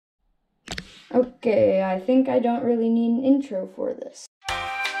Okay, I think I don't really need an intro for this.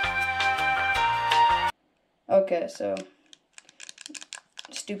 Okay, so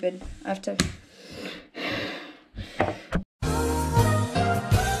stupid. I have to.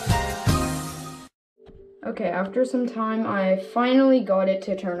 Okay, after some time, I finally got it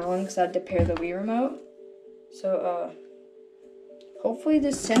to turn on because I had to pair the Wii remote. So, hopefully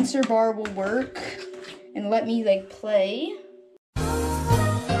this sensor bar will work and let me, like, play.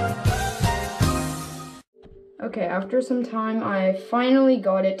 Okay, after some time, I finally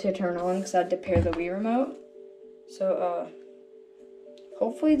got it to turn on because I had to pair the Wii remote. So,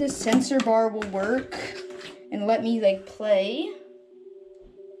 hopefully this sensor bar will work and let me, like, play.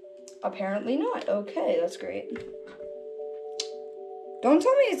 Apparently not. Okay, that's great. Don't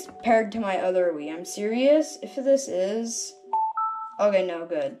tell me it's paired to my other Wii. I'm serious. If this is... Okay, no,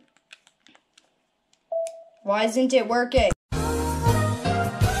 good. Why isn't it working?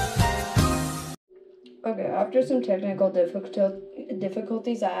 Okay, after some technical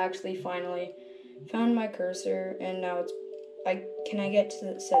difficulties, I actually finally found my cursor, and now it's... Can I get to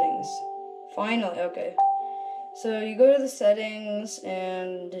the settings? Finally, okay. So you go to the settings,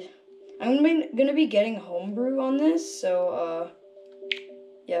 and I'm gonna be getting Homebrew on this, so,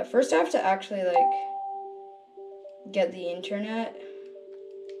 yeah, first I have to actually, like, get the internet,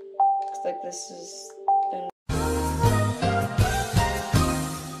 because, like, this is...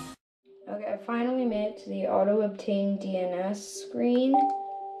 Okay, I finally made it to the auto-obtain DNS screen,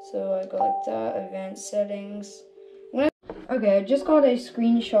 so I go like that, advanced settings. Okay, I just got a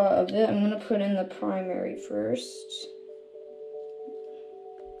screenshot of it. I'm gonna put in the primary first.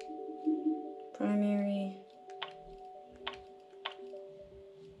 Primary.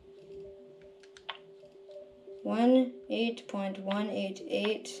 One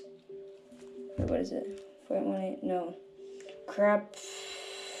 8.188. What is it? 0.18? No. Crap.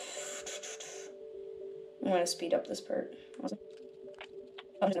 I'm gonna speed up this part.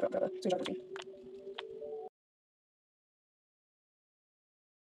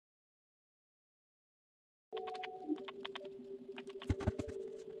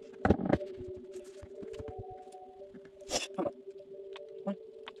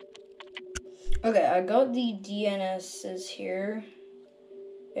 Okay, I got the DNSs here,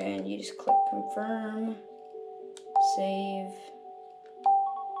 and you just click confirm, save.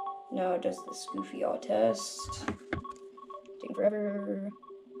 Now it does this goofy all test. Taking forever.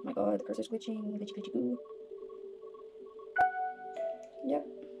 Oh my god, the cursor's glitching. Glitchy goo. Yep.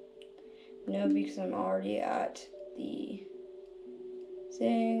 No, because I'm already at the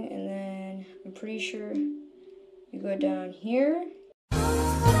thing, and then I'm pretty sure you go down here.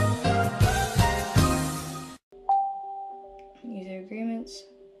 User agreements.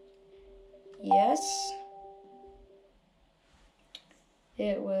 Yes.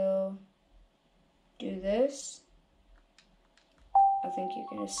 It will do this. I think you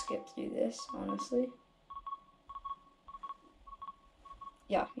can just skip through this, honestly.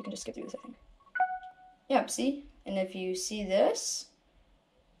 Yeah, you can just skip through this, I think. Yep, see? And if you see this,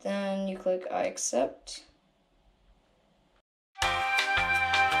 then you click I accept.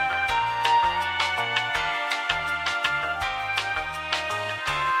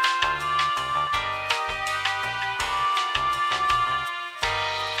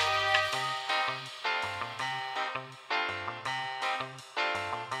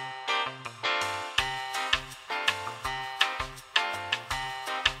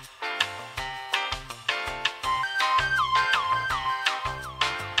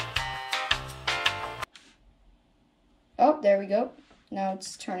 Oh, there we go. Now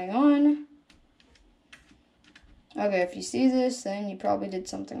it's turning on. Okay, if you see this, then you probably did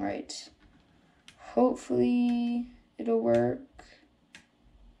something right. Hopefully it'll work.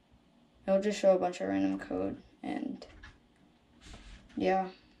 It'll just show a bunch of random code, and yeah.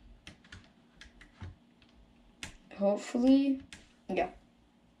 Hopefully, yeah.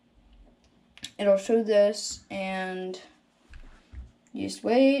 It'll show this, and you just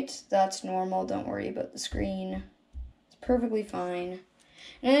wait. That's normal. Don't worry about the screen. Perfectly fine.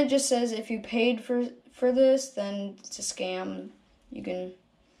 And it just says if you paid for this, then it's a scam. You can,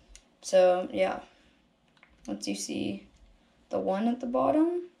 so yeah. Once you see the one at the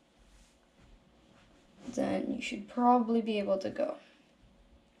bottom, then you should probably be able to go.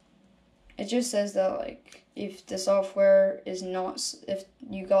 It just says that, like, if the software is not, if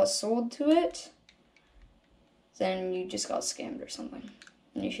you got sold to it, then you just got scammed or something,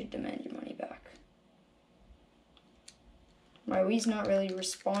 and you should demand your money back. My Wii's not really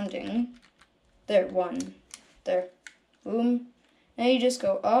responding. There, one. There. Boom. Now you just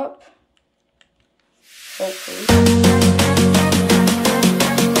go up. Hopefully.